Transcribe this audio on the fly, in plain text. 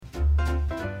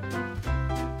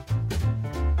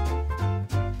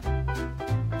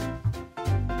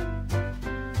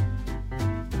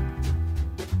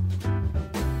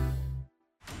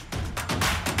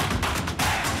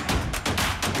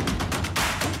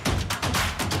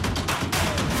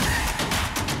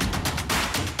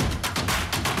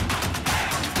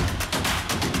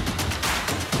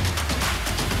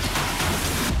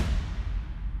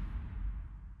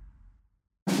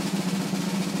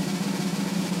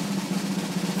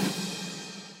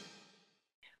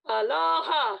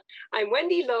Aloha! I'm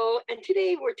Wendy Lowe, and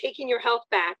today we're taking your health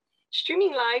back,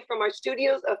 streaming live from our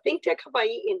studios of Think Tech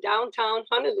Hawaii in downtown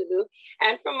Honolulu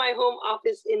and from my home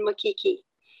office in Makiki.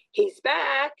 He's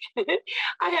back!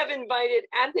 I have invited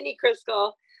Anthony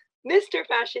Crisco, Mr.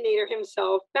 Fashionator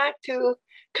himself, back to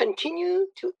continue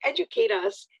to educate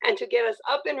us and to get us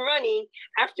up and running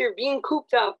after being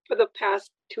cooped up for the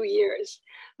past 2 years.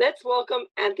 Let's welcome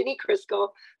Anthony Crisco,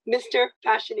 Mr.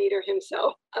 Fashionator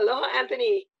himself. Aloha,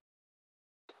 Anthony.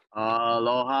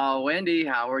 Aloha, Wendy.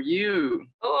 How are you?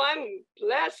 Oh, I'm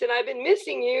blessed and I've been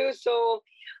missing you. So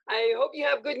I hope you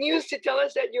have good news to tell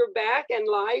us that you're back and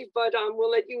live, but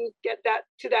we'll let you get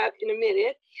to that in a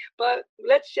minute. But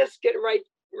let's just get right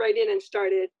in and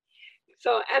started.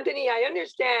 So Anthony, I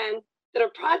understand that a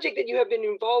project that you have been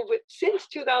involved with since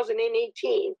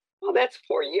 2018, well, that's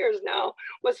 4 years now,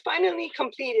 was finally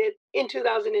completed in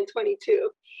 2022.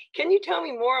 Can you tell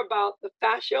me more about the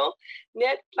fascial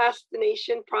net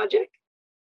plastination project?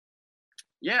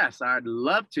 Yes, I'd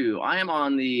love to. I am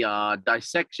on the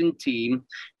dissection team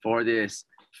for this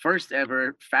first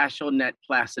ever fascial net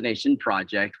plastination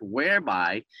project,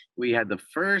 whereby we had the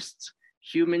first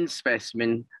human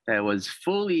specimen that was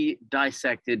fully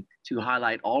dissected to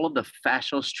highlight all of the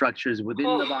fascial structures within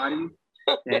the body.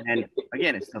 And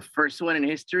again, it's the first one in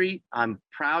history. I'm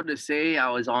proud to say I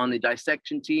was on the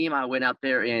dissection team. I went out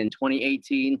there in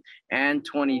 2018 and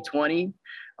 2020.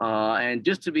 And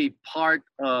just to be part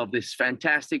of this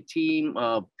fantastic team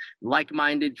of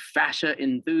like-minded fascia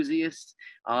enthusiasts,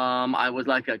 I was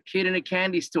like a kid in a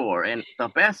candy store. And the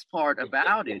best part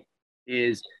about it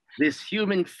is this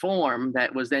human form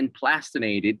that was then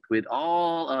plastinated with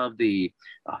all of the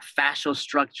fascial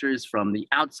structures from the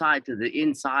outside to the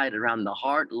inside, around the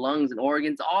heart, lungs, and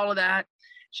organs, all of that.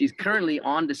 She's currently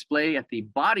on display at the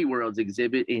Body Worlds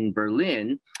exhibit in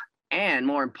Berlin. And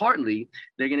more importantly,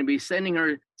 they're going to be sending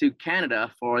her to Canada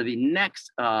for the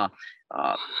next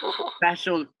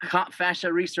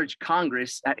Fascia Research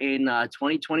Congress in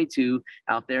 2022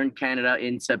 out there in Canada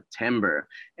in September.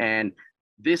 And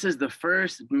this is the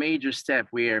first major step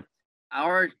where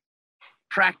our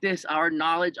practice, our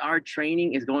knowledge, our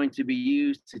training is going to be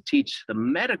used to teach the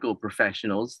medical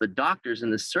professionals, the doctors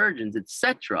and the surgeons,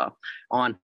 etc.,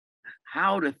 on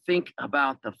how to think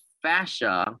about the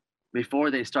fascia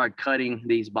before they start cutting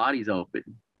these bodies open.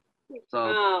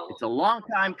 So It's a long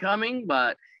time coming,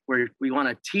 but we want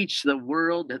to teach the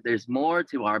world that there's more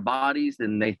to our bodies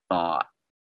than they thought.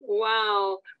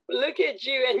 Wow, look at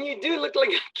you. And you do look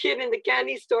like a kid in the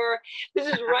candy store. This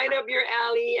is right up your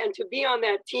alley. And to be on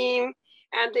that team,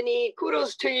 Anthony,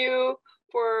 kudos to you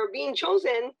for being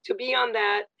chosen to be on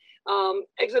that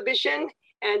exhibition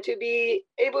and to be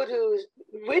able to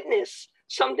witness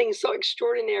something so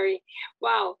extraordinary.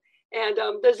 Wow. And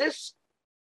does this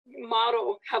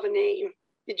model have a name?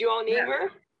 Did you all name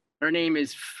her? Her name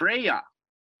is Freya.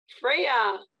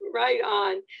 Freya, right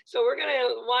on. So we're gonna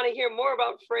want to hear more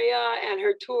about Freya and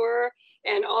her tour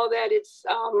and all that. It's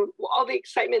all the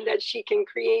excitement that she can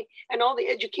create and all the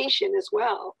education as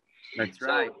well. That's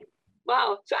right.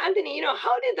 Wow. So Anthony,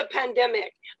 how did the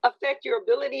pandemic affect your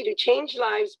ability to change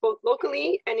lives both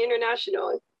locally and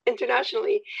internationally?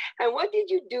 And what did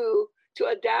you do to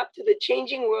adapt to the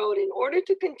changing world in order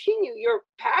to continue your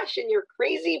passion, your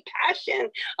crazy passion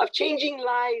of changing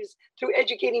lives through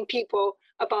educating people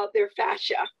about their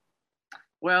fascia?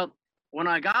 Well, when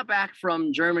I got back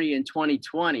from Germany in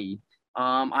 2020,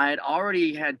 I had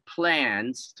already had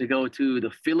plans to go to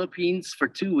the Philippines for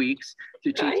 2 weeks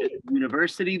to teach at the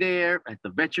university there, at the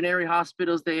veterinary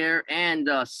hospitals there, and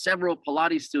several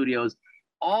Pilates studios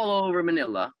all over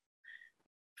Manila.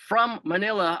 From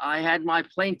Manila, I had my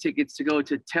plane tickets to go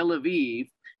to Tel Aviv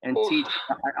and teach.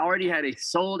 I already had a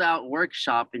sold out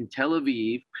workshop in Tel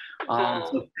Aviv.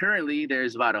 So currently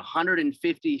there's about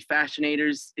 150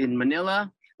 fascinators in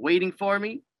Manila waiting for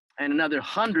me and another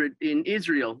 100 in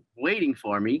Israel waiting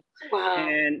for me. Wow.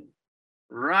 And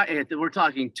we're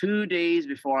talking 2 days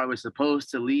before I was supposed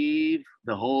to leave,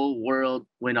 the whole world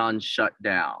went on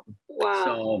shutdown. Wow.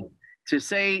 So to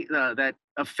say that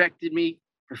affected me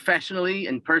professionally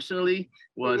and personally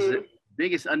was the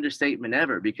biggest understatement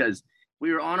ever, because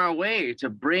we were on our way to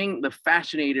bring the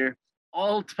Fascinator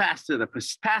all past the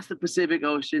Pacific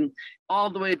Ocean, all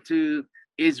the way to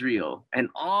Israel and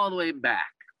all the way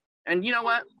back. And you know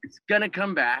what? It's going to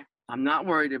come back. I'm not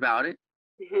worried about it.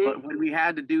 But what we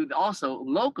had to do also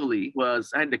locally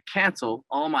was I had to cancel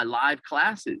all my live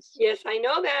classes. Yes, I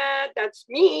know that. That's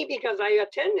me, because I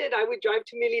attended. I would drive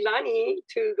to Mililani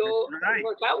to go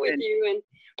work out with you and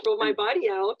roll my body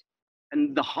out.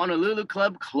 And the Honolulu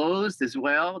Club closed as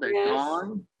well. They're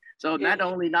gone. So not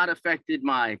only not affected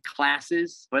my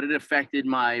classes, but it affected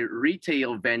my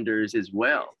retail vendors as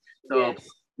well. So Yes.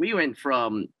 we went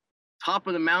from top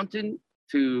of the mountain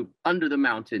to under the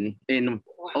mountain in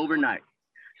Wow. overnight.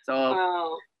 So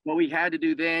Wow. what we had to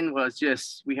do then was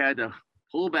just we had to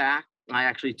pull back. I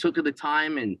actually took the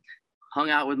time and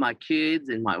hung out with my kids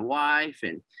and my wife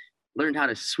and learned how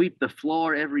to sweep the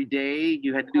floor every day.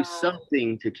 You had to do Wow.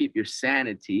 something to keep your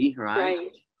sanity, right?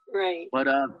 Right. Right. But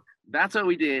that's what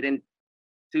we did. And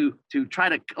to try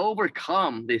to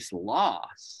overcome this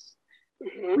loss,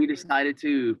 Hmm. we decided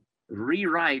to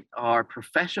rewrite our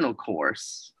professional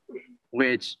course,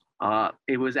 which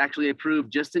it was actually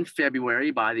approved just in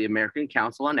February by the American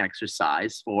Council on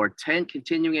Exercise for 10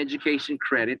 continuing education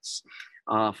credits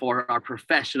for our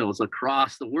professionals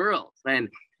across the world. And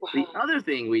the Wow. other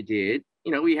thing we did,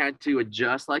 we had to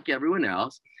adjust like everyone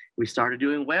else. We started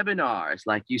doing webinars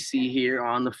like you see here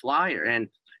on the flyer. And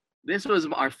this was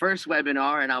our first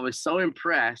webinar, and I was so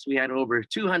impressed. We had over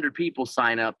 200 people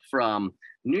sign up from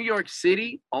New York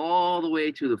City all the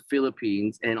way to the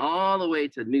Philippines and all the way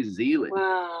to New Zealand.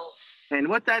 Wow. And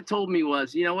what that told me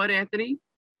was, you know what, Anthony?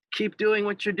 Keep doing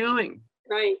what you're doing.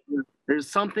 Right. There's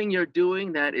something you're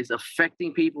doing that is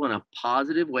affecting people in a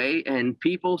positive way, and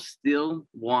people still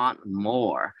want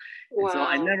more. Wow. And so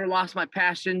I never lost my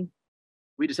passion.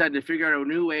 We just had to figure out a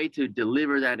new way to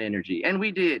deliver that energy, and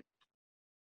we did.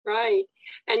 Right.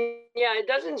 And yeah, it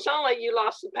doesn't sound like you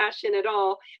lost the passion at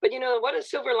all. But what a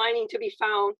silver lining to be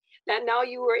found that now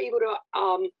you were able to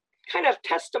kind of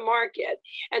test the market.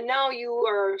 And now you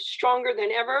are stronger than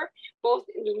ever, both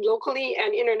locally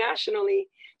and internationally.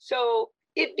 So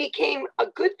it became a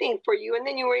good thing for you. And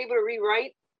then you were able to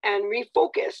rewrite and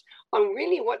refocus on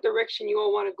really what direction you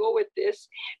all want to go with this.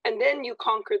 And then you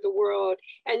conquered the world.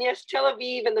 And yes, Tel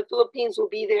Aviv and the Philippines will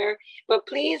be there. But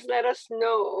please let us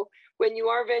know when you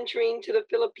are venturing to the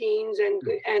Philippines and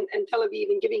Tel Aviv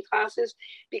and giving classes,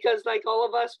 because like all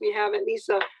of us, we have at least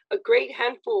a great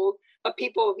handful of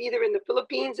people either in the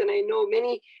Philippines, and I know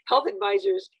many health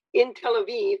advisors in Tel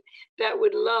Aviv that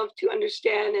would love to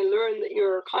understand and learn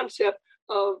your concept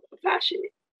of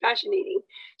fascinating.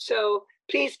 So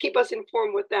please keep us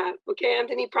informed with that. Okay,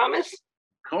 Anthony, promise?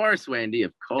 Of course, Wendy,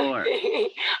 of course.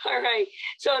 All right.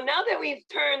 So now that we've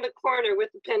turned the corner with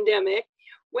the pandemic,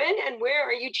 when and where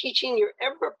are you teaching your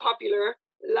ever popular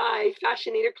live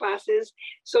Fascinator classes?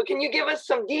 So can you give us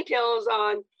some details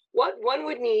on what one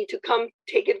would need to come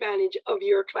take advantage of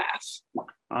your class?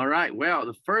 All right. Well,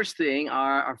 the first thing,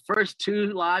 our first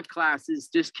 2 live classes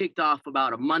just kicked off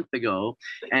about a month ago,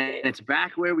 and it's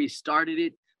back where we started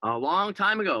it a long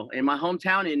time ago in my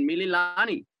hometown in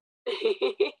Mililani.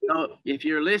 So if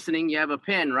you're listening, you have a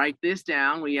pen, write this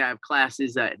down. We have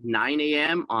classes at 9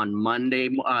 a.m. on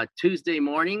Tuesday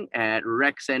morning at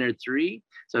Rec Center 3.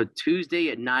 So Tuesday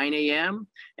at 9 a.m.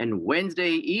 and Wednesday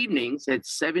evenings at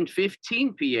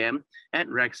 7:15 p.m. at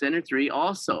Rec Center 3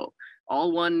 also.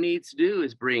 All one needs to do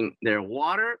is bring their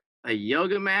water, a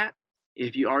yoga mat.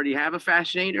 If you already have a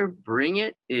Fascinator, bring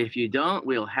it. If you don't,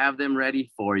 we'll have them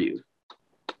ready for you.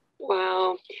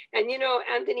 Wow. And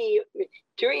Anthony,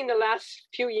 during the last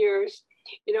few years,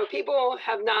 people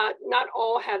have not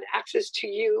all had access to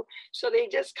you. So they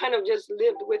just kind of just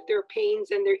lived with their pains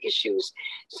and their issues.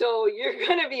 So you're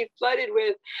going to be flooded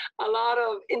with a lot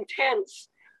of intense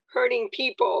hurting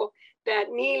people that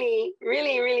really,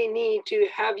 really need to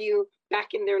have you back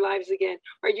in their lives again.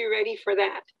 Are you ready for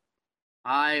that?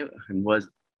 I was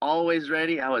always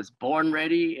ready. I was born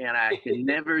ready, and I can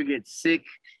never get sick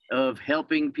of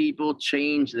helping people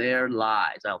change their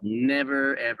lives. I'll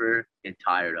never, ever get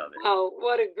tired of it. Oh,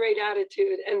 what a great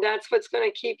attitude. And that's what's going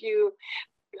to keep you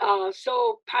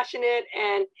so passionate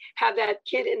and have that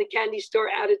kid in the candy store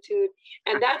attitude.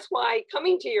 And that's why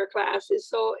coming to your class is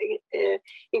so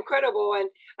incredible. And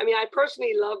I mean, I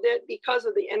personally loved it because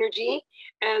of the energy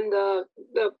and the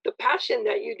passion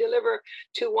that you deliver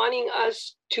to wanting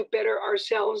us to better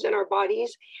ourselves and our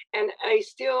bodies. And I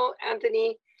still,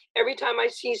 Anthony, every time I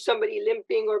see somebody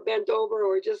limping or bent over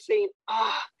or just saying,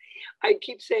 I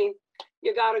keep saying,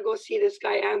 you got to go see this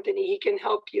guy, Anthony. He can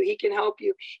help you. He can help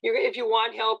you. If you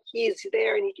want help, he's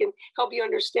there and he can help you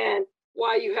understand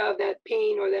why you have that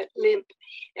pain or that limp.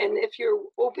 And if you're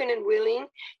open and willing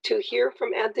to hear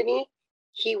from Anthony,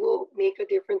 he will make a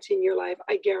difference in your life.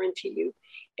 I guarantee you.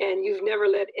 And you've never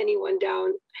let anyone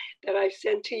down that I've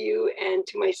sent to you and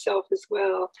to myself as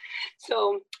well.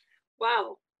 So,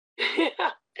 wow.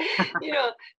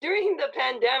 During the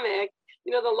pandemic,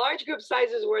 the large group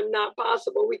sizes were not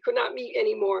possible. We could not meet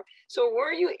anymore. So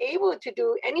were you able to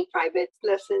do any private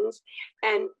lessons?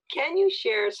 And can you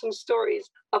share some stories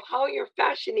of how your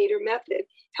Fascinator method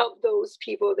helped those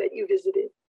people that you visited?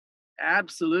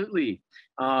 Absolutely.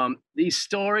 These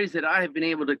stories that I have been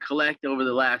able to collect over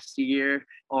the last year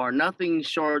are nothing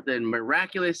short than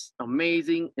miraculous,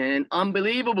 amazing, and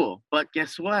unbelievable. But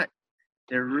guess what?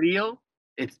 They're real.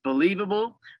 It's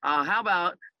believable. How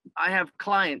about I have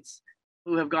clients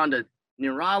who have gone to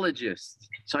neurologists,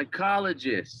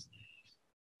 psychologists,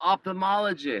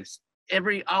 ophthalmologists,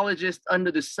 every ologist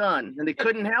under the sun, and they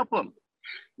couldn't help them.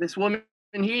 This woman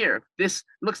here, this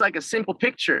looks like a simple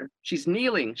picture. She's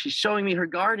kneeling, she's showing me her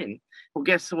garden. Well,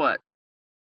 guess what?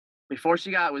 Before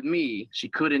she got with me, she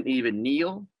couldn't even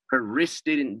kneel. Her wrist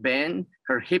didn't bend.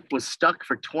 Her hip was stuck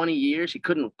for 20 years. She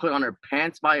couldn't put on her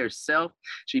pants by herself.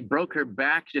 She broke her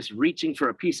back just reaching for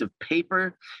a piece of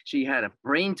paper. She had a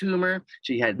brain tumor.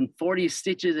 She had 40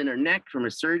 stitches in her neck from her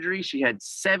surgery. She had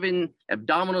 7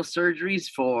 abdominal surgeries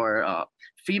for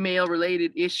female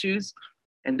related issues.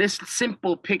 And this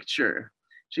simple picture,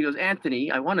 she goes,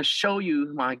 Anthony, I want to show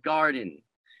you my garden.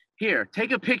 Here,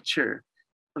 take a picture.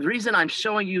 The reason I'm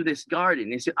showing you this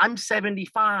garden is I'm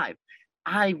 75.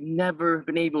 I've never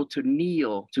been able to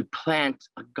kneel to plant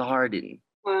a garden.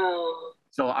 Wow.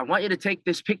 So I want you to take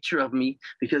this picture of me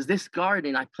because this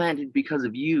garden I planted because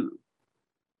of you.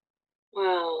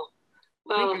 Wow.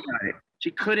 Wow. Think about it.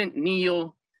 She couldn't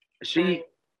kneel. You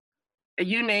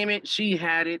name it, she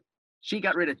had it. She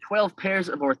got rid of 12 pairs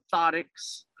of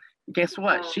orthotics. Guess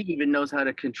what? Wow. She even knows how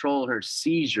to control her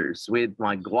seizures with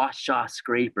my gua sha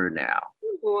scraper now.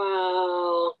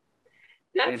 Wow.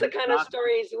 That's the kind of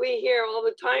stories we hear all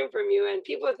the time from you. And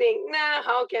people think, nah,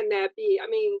 how can that be? I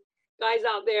mean, guys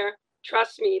out there,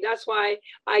 trust me. That's why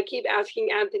I keep asking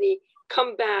Anthony,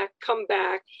 come back, come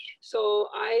back. So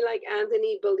I, like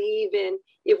Anthony, believe in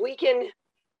if we can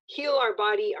heal our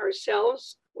body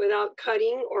ourselves without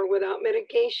cutting or without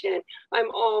medication,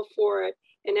 I'm all for it.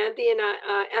 And Anthony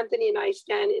and I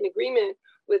stand in agreement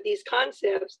with these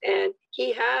concepts. And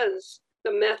he has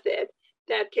the method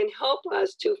that can help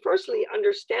us to firstly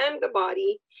understand the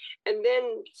body and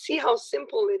then see how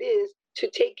simple it is to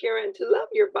take care and to love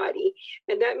your body.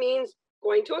 And that means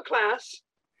going to a class,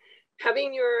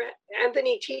 having your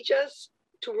Anthony teach us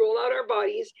to roll out our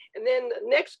bodies. And then the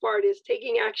next part is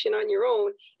taking action on your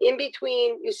own. In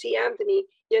between, you see Anthony,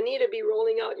 you need to be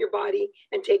rolling out your body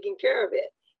and taking care of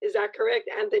it. Is that correct,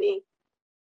 Anthony?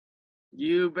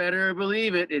 You better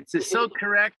believe it. It's so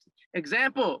correct.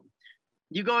 Example,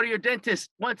 you go to your dentist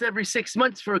once every 6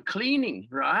 months for a cleaning,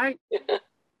 right?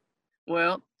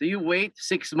 Well, do you wait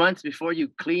 6 months before you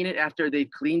clean it after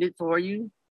they've cleaned it for you?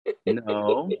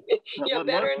 No. You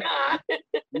better not.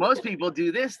 Most people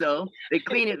do this, though. They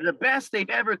clean it the best they've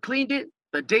ever cleaned it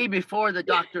the day before the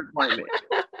doctor appointment.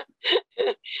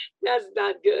 That's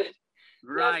not good.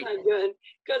 Right. That's not good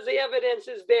because the evidence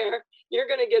is there. You're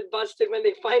going to get busted when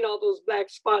they find all those black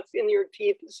spots in your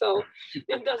teeth. So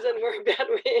it doesn't work that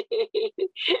way.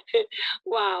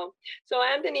 Wow. So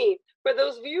Anthony, for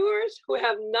those viewers who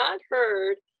have not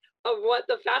heard of what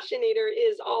the Fascinator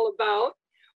is all about,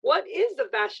 what is the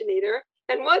Fascinator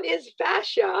and what is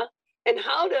fascia and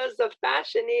how does the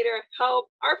Fascinator help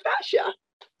our fascia?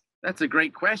 That's a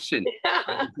great question.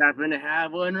 I just happen to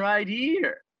have one right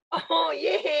here. Oh,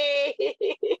 yay.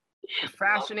 The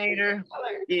Fascinator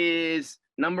is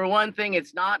number one thing.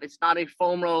 It's not a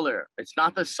foam roller. It's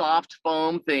not the soft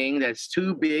foam thing that's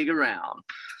too big around.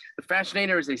 The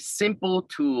Fascinator is a simple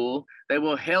tool that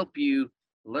will help you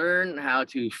learn how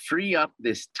to free up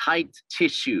this tight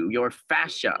tissue, your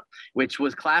fascia, which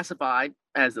was classified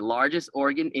as the largest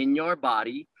organ in your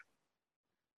body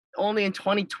only in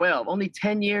 2012, only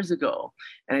 10 years ago.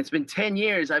 And it's been 10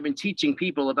 years I've been teaching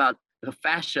people about the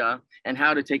fascia and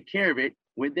how to take care of it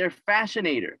with their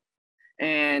Fascinator.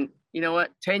 And you know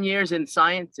what? 10 years in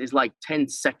science is like 10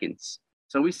 seconds.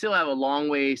 So we still have a long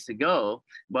ways to go,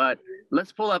 but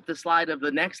let's pull up the slide of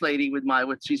the next lady with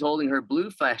she's holding her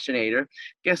blue Fascinator.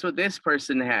 Guess what this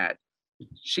person had?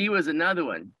 She was another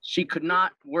one. She could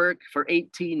not work for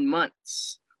 18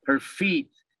 months. Her feet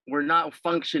were not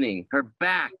functioning. Her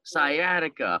back,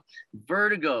 sciatica,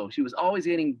 vertigo. She was always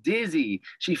getting dizzy.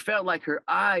 She felt like her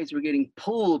eyes were getting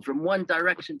pulled from one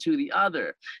direction to the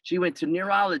other. She went to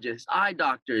neurologists, eye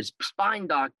doctors, spine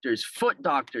doctors, foot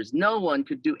doctors. No one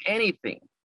could do anything.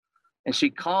 And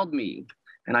she called me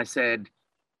and I said,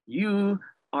 you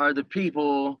are the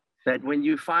people that when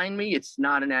you find me, it's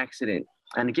not an accident.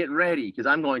 And get ready because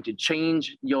I'm going to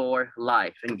change your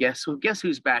life. And guess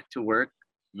who's back to work?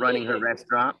 Running her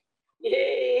restaurant.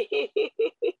 Yay.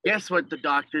 Guess what the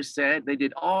doctors said? They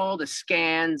did all the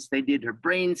scans. They did her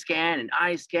brain scan and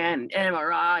eye scan and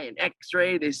MRI and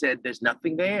x-ray. They said, there's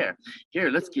nothing there. Here,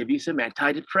 let's give you some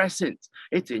antidepressants.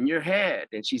 It's in your head.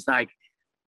 And she's like,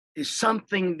 there's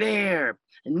something there.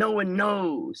 and no one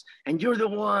knows, and you're the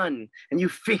one, and you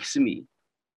fix me.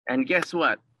 And guess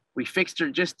what? We fixed her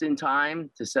just in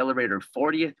time to celebrate her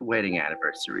 40th wedding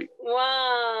anniversary.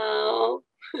 Wow.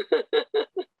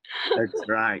 That's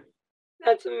right.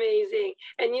 That's amazing.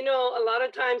 And you know, a lot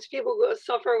of times people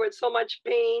suffer with so much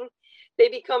pain, they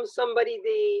become somebody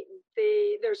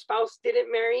their spouse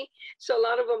didn't marry. So a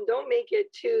lot of them don't make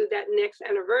it to that next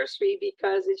anniversary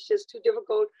because it's just too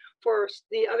difficult for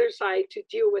the other side to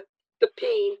deal with the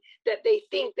pain that they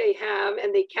think they have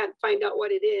and they can't find out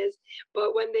what it is.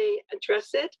 But when they address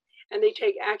it and they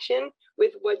take action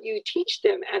with what you teach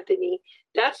them, Anthony,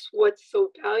 that's what's so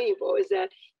valuable, is that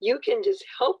you can just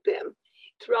help them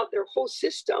throughout their whole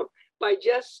system by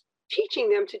just teaching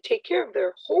them to take care of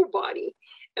their whole body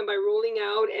and by rolling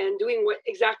out and doing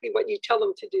exactly what you tell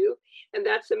them to do. And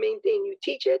that's the main thing. You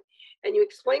teach it and you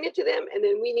explain it to them, and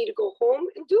then we need to go home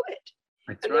and do it.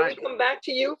 That's and right. Then we come back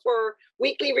to you for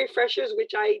weekly refreshers,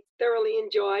 which I thoroughly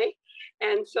enjoy.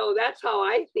 And so that's how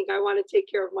I think I want to take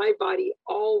care of my body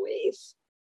always.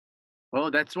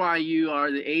 Well, that's why you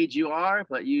are the age you are,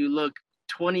 but you look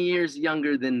 20 years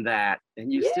younger than that.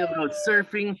 And you still go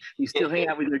surfing. You still hang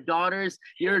out with your daughters.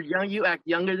 You're young. You act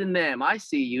younger than them. I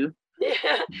see you.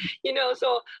 Yeah, you know,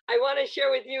 so I want to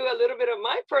share with you a little bit of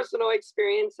my personal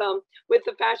experience with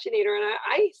the Fascinator. And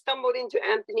I stumbled into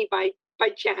Anthony by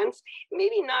chance,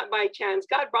 maybe not by chance.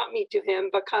 God brought me to him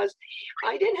because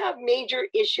I didn't have major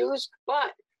issues.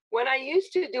 But when I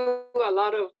used to do a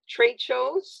lot of trade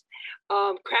shows,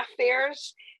 craft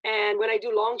fairs, and when I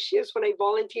do long shifts, when I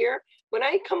volunteer, when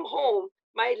I come home,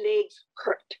 my legs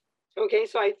hurt. Okay,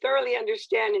 so I thoroughly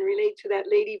understand and relate to that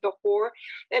lady before,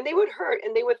 and they would hurt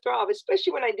and they would throb,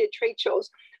 especially when I did trade shows.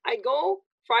 I go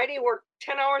Friday, work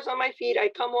 10 hours on my feet. I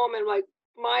come home and I'm like,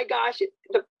 my gosh,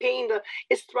 the pain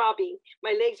is throbbing.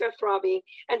 My legs are throbbing.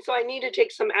 And so I need to take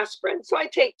some aspirin. So I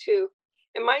take 2.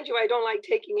 And mind you, I don't like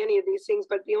taking any of these things,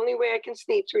 but the only way I can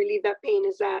sleep to relieve that pain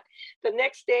is that. The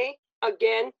next day,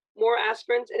 again, more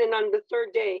aspirins. And then on the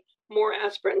 3rd day, more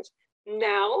aspirins.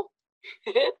 Now,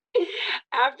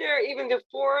 after, even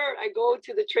before I go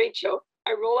to the trade show,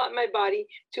 I roll out my body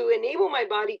to enable my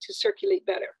body to circulate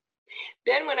better.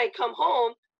 Then when I come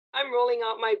home, I'm rolling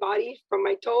out my body from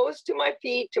my toes to my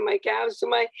feet, to my calves,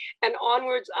 and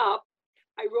onwards up.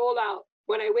 I roll out.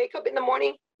 When I wake up in the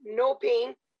morning, no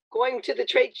pain, going to the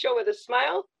trade show with a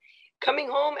smile, coming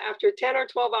home after 10 or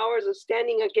 12 hours of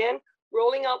standing again,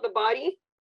 rolling out the body,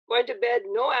 going to bed,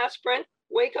 no aspirin,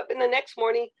 wake up in the next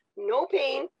morning, no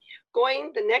pain,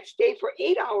 going the next day for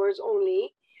 8 hours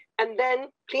only, and then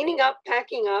cleaning up,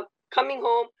 packing up, coming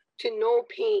home to no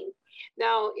pain.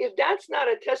 Now, if that's not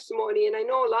a testimony, and I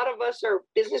know a lot of us are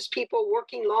business people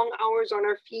working long hours on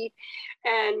our feet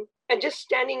and just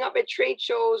standing up at trade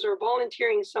shows or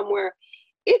volunteering somewhere,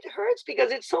 it hurts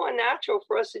because it's so unnatural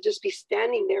for us to just be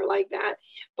standing there like that.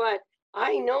 But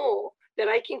I know that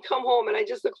I can come home, and I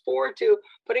just look forward to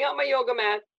putting out my yoga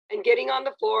mat and getting on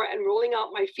the floor and rolling out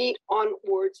my feet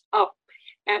onwards up.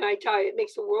 And I tell you, it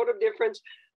makes a world of difference.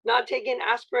 Not taking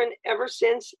aspirin ever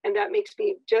since, and that makes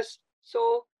me just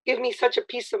give me such a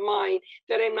peace of mind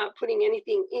that I'm not putting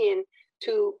anything in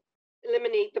to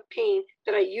eliminate the pain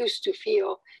that I used to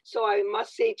feel. So I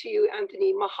must say to you,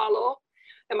 Anthony, mahalo.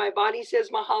 And my body says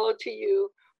mahalo to you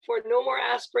for no more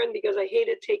aspirin, because I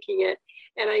hated taking it.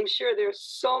 And I'm sure there's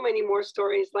so many more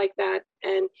stories like that.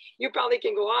 And you probably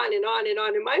can go on and on and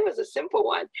on. And mine was a simple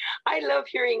one. I love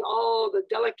hearing all the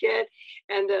delicate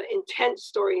and the intense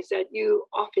stories that you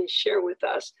often share with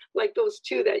us, like those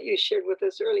 2 that you shared with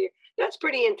us earlier. That's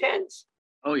pretty intense.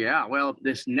 Oh, yeah. Well,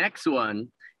 this next one,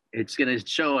 it's going to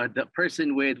show the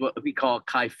person with what we call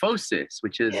kyphosis,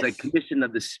 which is a condition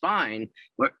of the spine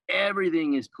where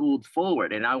everything is pulled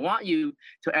forward. And I want you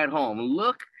to, at home,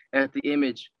 look at the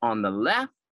image on the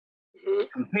left,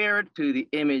 compare it to the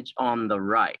image on the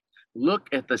right. Look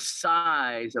at the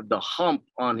size of the hump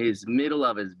on his middle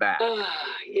of his back.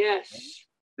 Yes.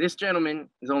 This gentleman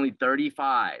is only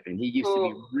 35, and he used to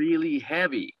be really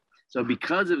heavy. So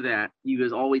because of that, he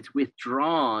was always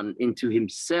withdrawn into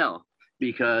himself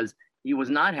because he was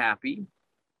not happy.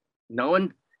 No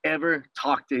one ever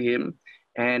talked to him.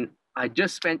 And I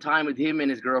just spent time with him and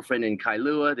his girlfriend in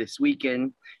Kailua this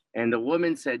weekend. And the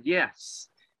woman said, yes.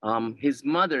 His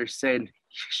mother said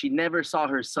she never saw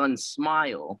her son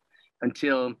smile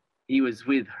until he was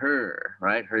with her,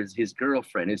 right? His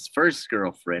girlfriend, his first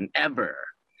girlfriend ever.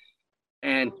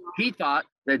 And he thought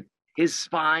that his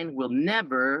spine will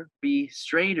never be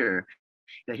straighter,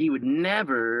 that he would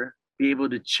never be able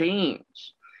to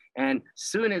change. And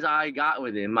soon as I got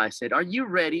with him, I said, are you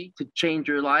ready to change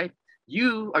your life?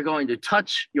 You are going to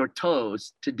touch your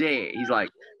toes today. He's like,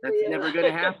 that's never going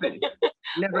to happen.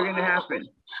 Never gonna happen.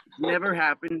 Never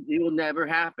happen. It will never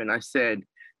happen. I said,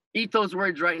 eat those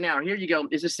words right now. Here you go.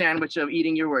 It's a sandwich of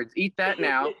eating your words. Eat that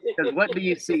now. Because what do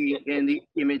you see in the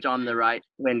image on the right,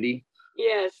 Wendy?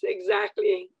 Yes,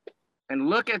 exactly. And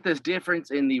look at this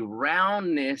difference in the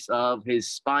roundness of his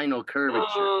spinal curvature.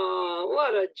 Oh,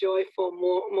 what a joyful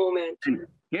moment. And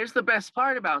here's the best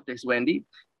part about this, Wendy.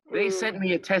 They sent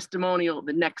me a testimonial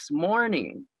the next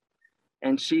morning.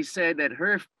 And she said that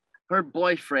her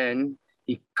boyfriend,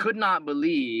 he could not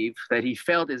believe that he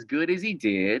felt as good as he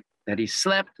did, that he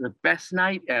slept the best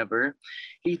night ever.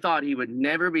 He thought he would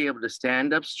never be able to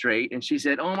stand up straight. And she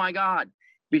said, oh my God,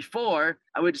 before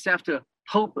I would just have to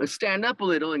stand up a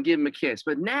little and give him a kiss.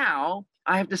 But now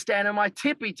I have to stand on my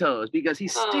tippy toes because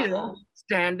he's still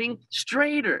standing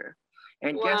straighter.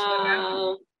 And guess what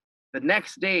happened? The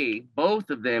next day, both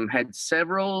of them had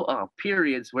several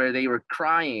periods where they were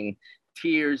crying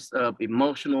tears of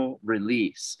emotional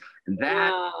release. And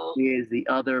that is the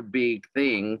other big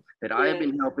thing that I have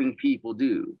been helping people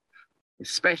do,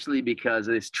 especially because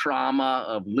of this trauma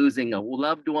of losing a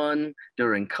loved one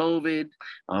during COVID,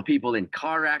 people in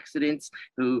car accidents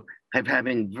who have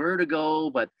having vertigo,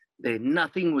 but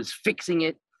nothing was fixing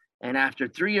it. And after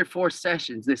 3 or 4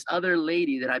 sessions, this other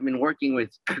lady that I've been working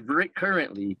with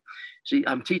currently,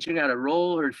 I'm teaching her how to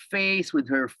roll her face with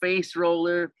her face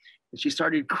roller. And she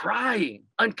started crying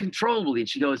uncontrollably.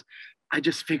 She goes, I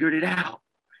just figured it out.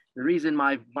 The reason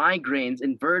my migraines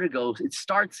and vertigo, it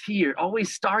starts here,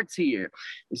 always starts here,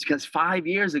 is because 5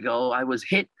 years ago, I was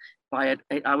hit by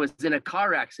I was in a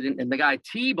car accident and the guy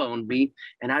T-boned me.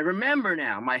 And I remember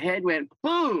now, my head went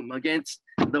boom against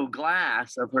the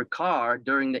glass of her car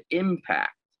during the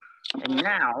impact. And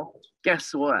now,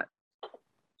 guess what?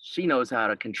 She knows how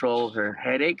to control her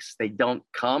headaches. They don't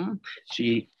come.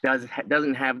 She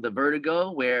doesn't have the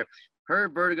vertigo, where her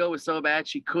vertigo was so bad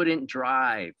she couldn't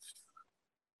drive.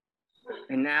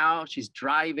 And now she's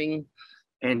driving,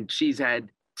 and she's had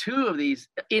 2 of these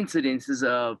incidences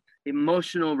of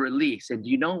emotional release. And do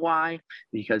you know why?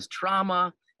 Because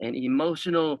trauma and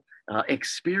emotional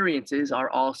experiences are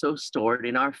also stored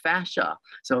in our fascia.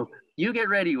 So you get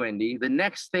ready, Wendy. The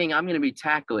next thing I'm going to be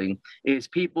tackling is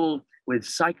people with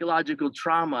psychological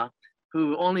trauma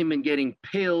who only been getting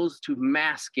pills to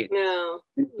mask it,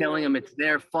 and telling them it's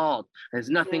their fault. There's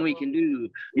nothing we can do.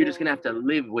 You're just going to have to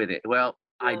live with it. Well,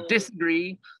 I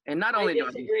disagree. And not only do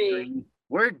I disagree,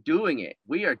 we're doing it.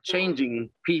 We are changing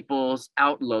people's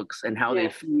outlooks and how they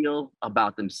feel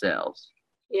about themselves.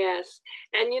 Yes.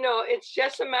 And, it's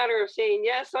just a matter of saying,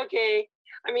 yes, okay.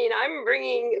 I mean, I'm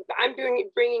bringing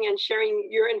and sharing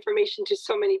your information to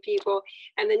so many people.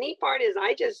 And the neat part is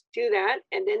I just do that.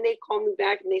 And then they call me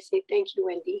back and they say, thank you,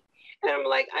 Wendy. And I'm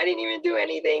like, I didn't even do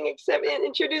anything except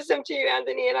introduce them to you,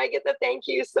 Anthony, and I get the thank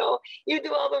you. So you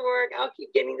do all the work. I'll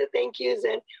keep getting the thank yous,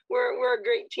 and we're a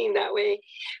great team that way.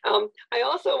 I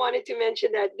also wanted to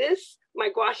mention that my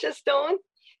guasha stone,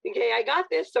 okay, I got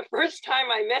this the first time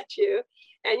I met you.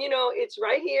 And, it's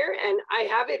right here, and I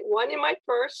have one in my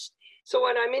purse. So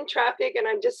when I'm in traffic and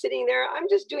I'm just sitting there, I'm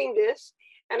just doing this,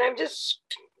 and I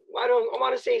don't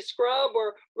want to say scrub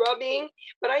or rubbing,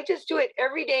 but I just do it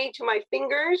every day to my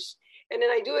fingers. And then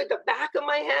I do it the back of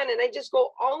my hand, and I just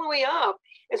go all the way up.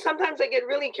 And sometimes I get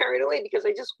really carried away because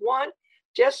I just want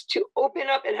to open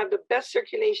up and have the best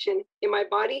circulation in my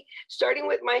body, starting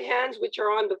with my hands, which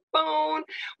are on the phone,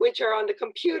 which are on the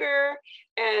computer.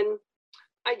 And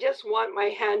I just want my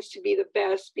hands to be the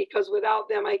best, because without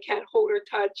them, I can't hold or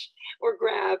touch or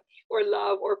grab or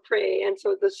love or pray. And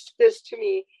so this to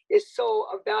me is so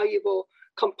a valuable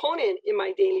component in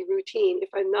my daily routine if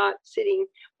I'm not sitting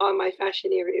on my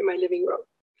fashion area in my living room.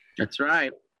 That's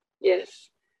right. Yes.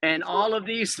 And all of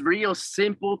these real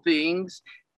simple things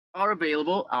are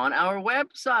available on our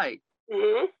website.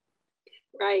 Mm-hmm.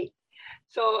 Right.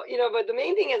 So, but the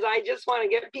main thing is I just want to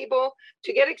get people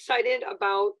to get excited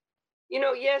about,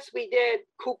 yes, we did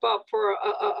coop up for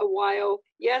a while.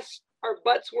 Yes, our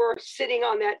butts were sitting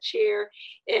on that chair.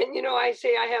 And, I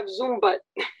say I have Zoom butt.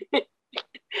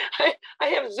 I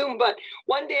have Zoom butt.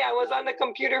 One day I was on the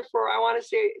computer for, I want to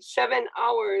say 7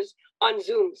 hours on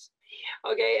Zooms.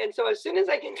 Okay. And so as soon as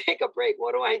I can take a break,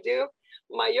 what do?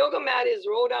 My yoga mat is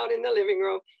rolled out in the living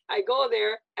room. I go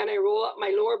there and I roll up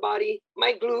my lower body,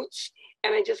 my glutes,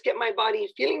 and I just get my body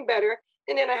feeling better.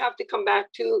 And then I have to come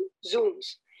back to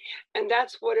Zooms. And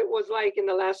that's what it was like in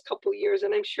the last couple of years.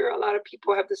 And I'm sure a lot of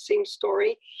people have the same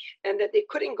story, and that they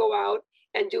couldn't go out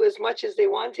and do as much as they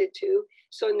wanted to.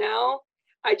 So now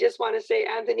I just want to say,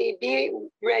 Anthony, be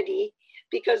ready,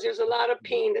 because there's a lot of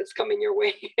pain that's coming your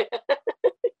way.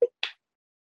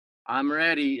 I'm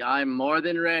ready. I'm more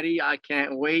than ready. I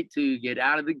can't wait to get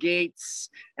out of the gates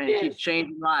and keep Yes.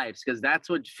 changing lives because that's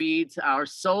what feeds our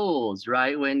souls,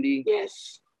 right, Wendy?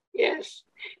 Yes. Yes.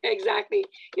 Exactly.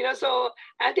 So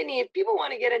Anthony, if people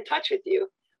want to get in touch with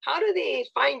you, how do they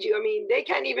find you? I mean, they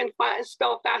can't even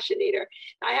spell Fashionator.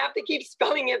 I have to keep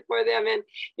spelling it for them. And,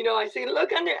 I say,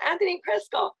 look under Anthony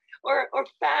Crisco or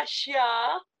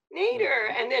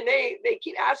Fashionator. And then they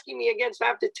keep asking me again. So I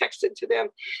have to text it to them.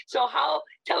 So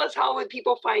tell us, how would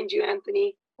people find you,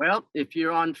 Anthony? Well, if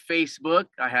you're on Facebook,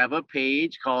 I have a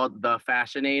page called The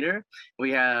Fashionator.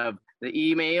 We have the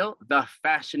email,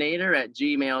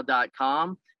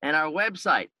 thefashionator@gmail.com, and our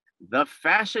website, The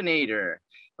Fashionator.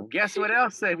 Guess what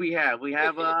else that we have? We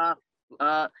have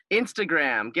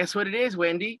Instagram. Guess what it is,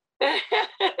 Wendy?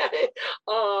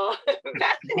 Oh,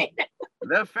 fascinating.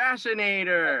 The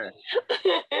Fashionator.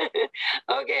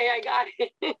 Okay, I got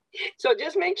it. So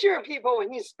just make sure, people,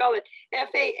 when you spell it,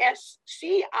 Fascia,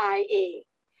 Fascia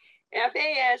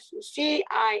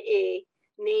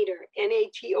Nator,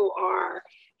 Nator.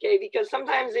 Okay, because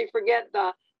sometimes they forget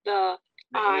the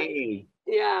I.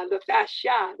 Yeah, the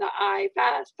fascia, the I,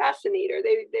 fascinator.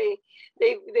 They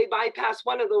bypass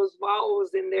one of those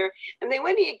vowels in there, and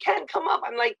when it can't come up,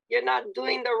 I'm like, you're not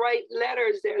doing the right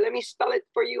letters there. Let me spell it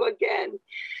for you again.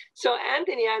 So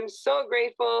Anthony, I'm so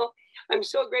grateful. I'm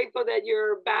so grateful that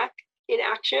you're back in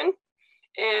action,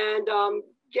 and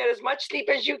get as much sleep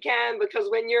as you can,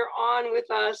 because when you're on with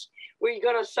us, we're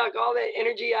gonna suck all that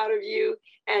energy out of you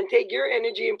and take your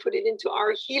energy and put it into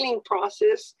our healing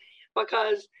process,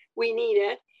 because we need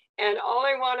it. And all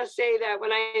I want to say, that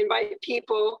when I invite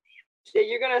people, say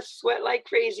you're going to sweat like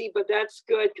crazy, but that's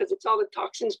good, because it's all the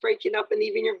toxins breaking up and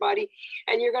leaving your body.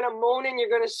 And you're going to moan and you're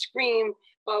going to scream.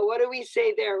 But what do we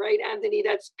say there, right, Anthony?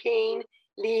 That's pain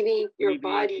leaving your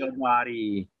body. Your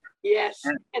body. Yes.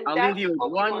 And I'll leave you with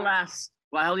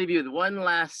one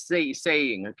last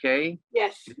saying, okay?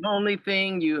 Yes. The only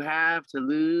thing you have to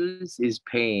lose is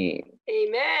pain.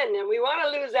 Amen. And we want to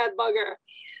lose that bugger.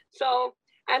 So,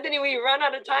 Anthony, we run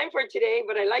out of time for today,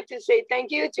 but I'd like to say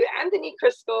thank you to Anthony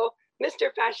Crisco,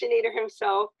 Mr. Fashionator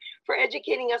himself, for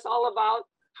educating us all about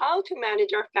how to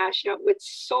manage our fascia with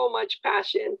so much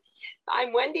passion.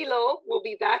 I'm Wendy Lowe. We'll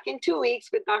be back in 2 weeks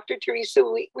with Dr. Teresa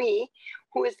Wee,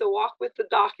 who is the Walk with the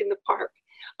Doc in the Park.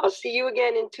 I'll see you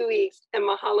again in 2 weeks. And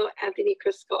mahalo, Anthony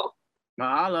Crisco.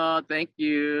 Mahalo. Thank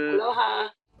you.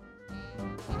 Aloha.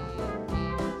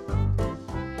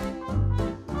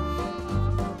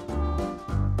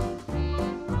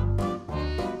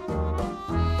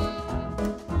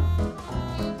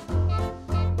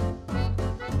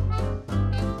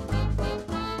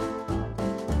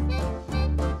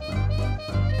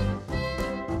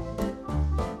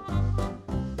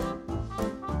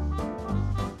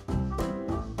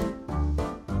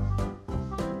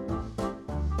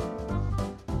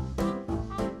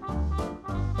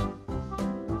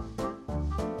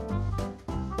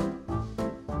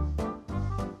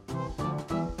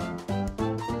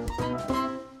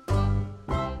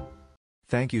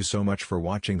 Thank you so much for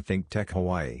watching Think Tech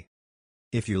Hawaii.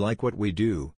 If you like what we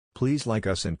do, please like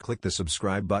us and click the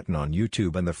subscribe button on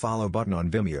YouTube and the follow button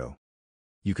on Vimeo.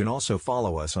 You can also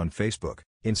follow us on Facebook,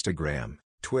 Instagram,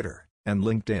 Twitter, and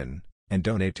LinkedIn, and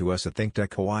donate to us at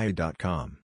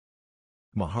thinktechhawaii.com.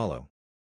 Mahalo.